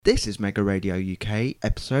This is Mega Radio UK,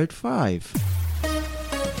 episode 5.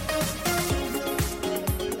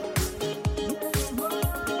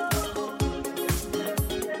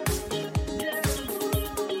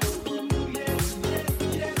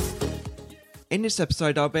 In this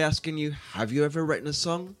episode, I'll be asking you, have you ever written a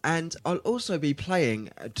song? And I'll also be playing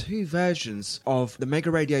 2 versions of the Mega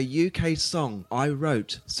Radio UK song I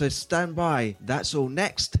wrote. So stand by. That's all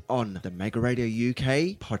next on the Mega Radio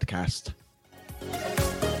UK podcast.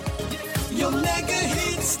 Your mega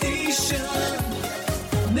hit station,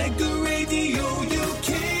 Mega Radio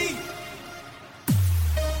UK.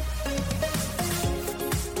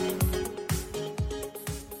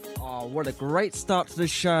 Oh, what a great start to the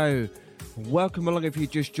show. Welcome along if you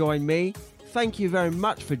just joined me. Thank you very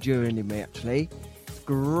much for joining me, actually. It's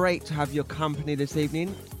great to have your company this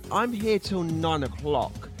evening. I'm here till 9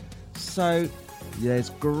 o'clock. So, there's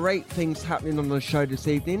great things happening on the show this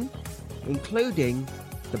evening, including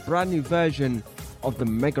the brand new version of the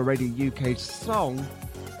Mega Radio UK song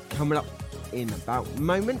coming up in about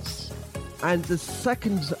moments. And the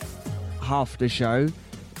second half of the show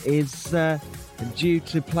is due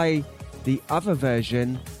to play the other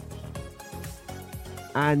version,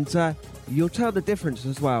 and you'll tell the difference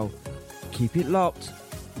as well. Keep it locked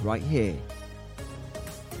right here.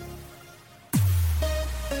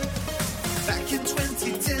 Back in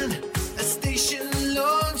 2010, a station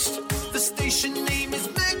launched. The station name is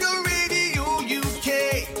Mega Radio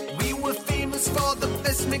UK. We were famous for the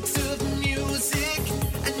best mix of music,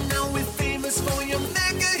 and now we're famous for your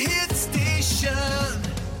mega hit station.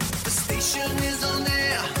 The station is on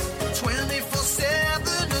air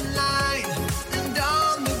 24/7 online and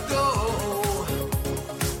on the go,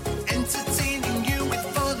 entertaining you with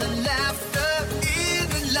fun and laughter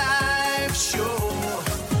in a live show.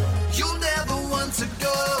 You'll never want to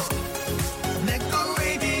go. Mega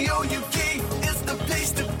Radio UK is the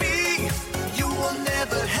place to be. You will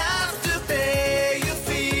never have to pay your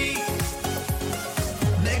fee.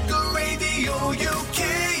 Mega Radio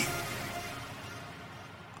UK.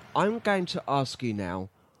 I'm going to ask you now,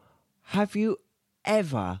 have you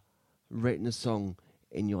ever written a song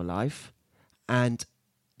in your life? And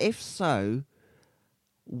if so,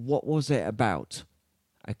 what was it about?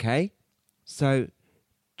 Okay? So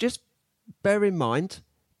just bear in mind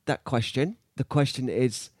that question. The question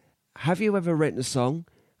is, have you ever written a song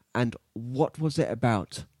and what was it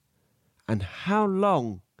about? And how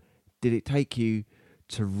long did it take you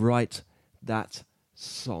to write that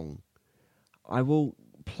song? I will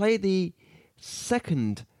play the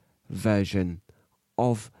second version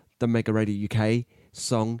of the Mega Radio UK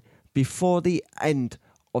song before the end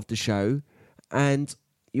of the show, and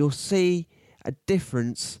you'll see a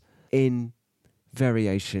difference in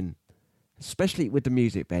variation, especially with the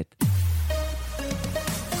music bed.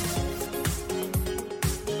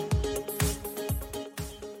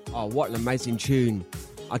 Oh, what an amazing tune.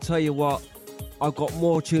 I tell you what, I've got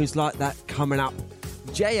more tunes like that coming up.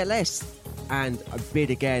 JLS and A Bid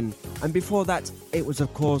Again. And before that, it was,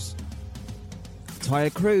 of course, Tyre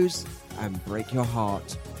Cruise and Break Your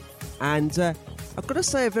Heart. And I've got to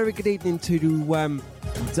say a very good evening to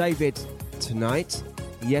David tonight.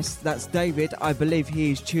 Yes, that's David. I believe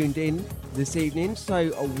he is tuned in this evening.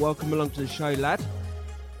 So welcome along to the show, lad.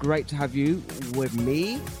 Great to have you with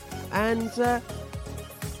me. And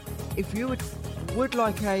if you would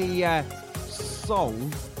like a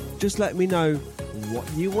song, just let me know what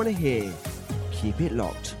you want to hear. Keep it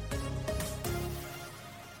locked.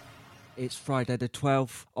 It's Friday the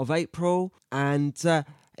 12th of April, and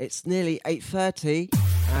it's nearly 8:30.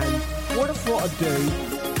 And what I thought I'd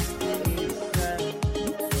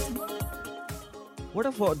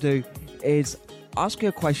do is ask you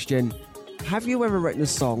a question. Have you ever written a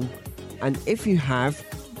song? And if you have,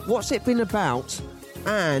 what's it been about?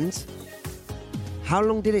 And how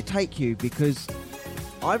long did it take you? Because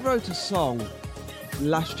I wrote a song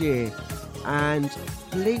last year, and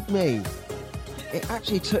believe me, it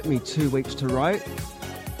actually took me 2 weeks to write.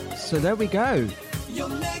 So there we go. Your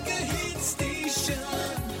mega hit station,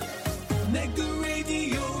 Mega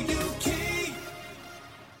Radio UK.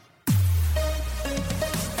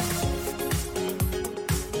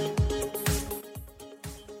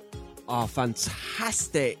 Oh,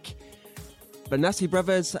 fantastic. Benassi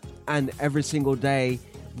Brothers and Every Single Day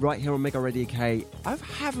right here on Mega Radio UK. I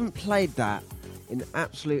haven't played that in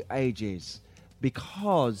absolute ages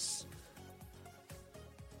because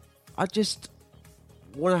I just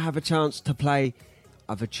want to have a chance to play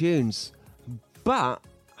other tunes. But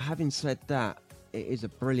having said that, it is a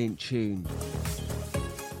brilliant tune.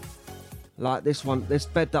 Like this one, this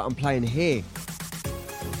bed that I'm playing here.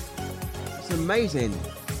 It's amazing.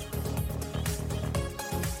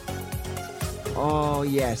 Oh,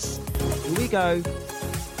 yes. Here we go.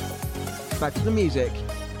 Back to the music.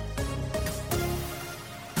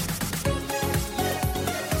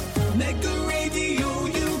 Megaradio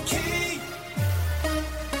UK.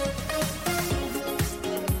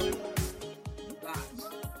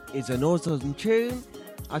 That is an awesome tune.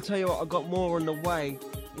 I tell you what, I've got more on the way.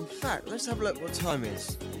 In fact, let's have a look what time it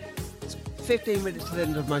is. It's 15 minutes to the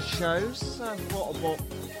end of my show, so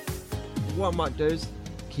what I might do is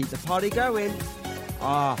keep the party going.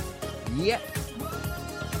 Yep.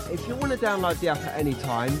 If you want to download the app at any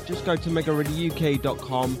time, just go to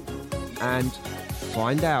megaradiouk.com and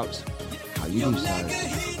find out how you do so.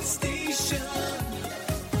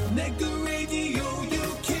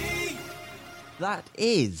 That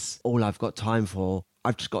is all I've got time for.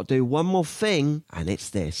 I've just got to do one more thing, and it's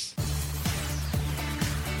this.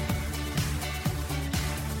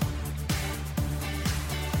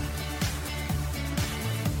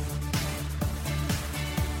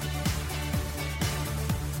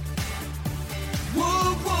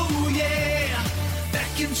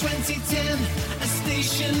 In 2010, a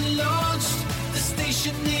station launched. The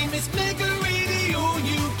station name is Megaradio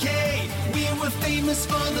UK. We were famous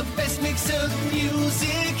for the best mix of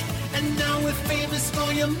music, and now we're famous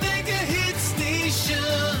for your mega hit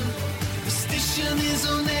station. The station is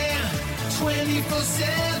on air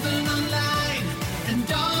 24/7 online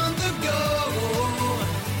and on the go,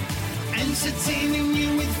 entertaining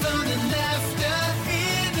you with fun and laughter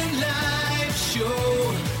in a live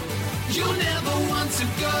show. You'll never want to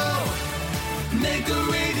go.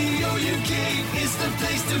 Megaradio UK is the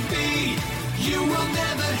place to be. You will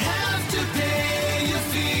never have to pay a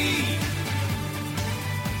fee.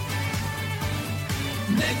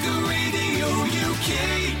 Megaradio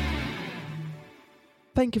UK.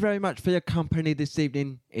 Thank you very much for your company this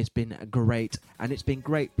evening. It's been great, and it's been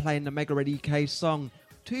great playing the Megaradio UK song.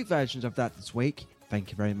 2 versions of that this week. Thank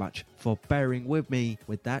you very much for bearing with me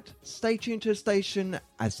with that. Stay tuned to the station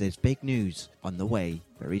as there's big news on the way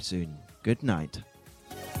very soon. Good night.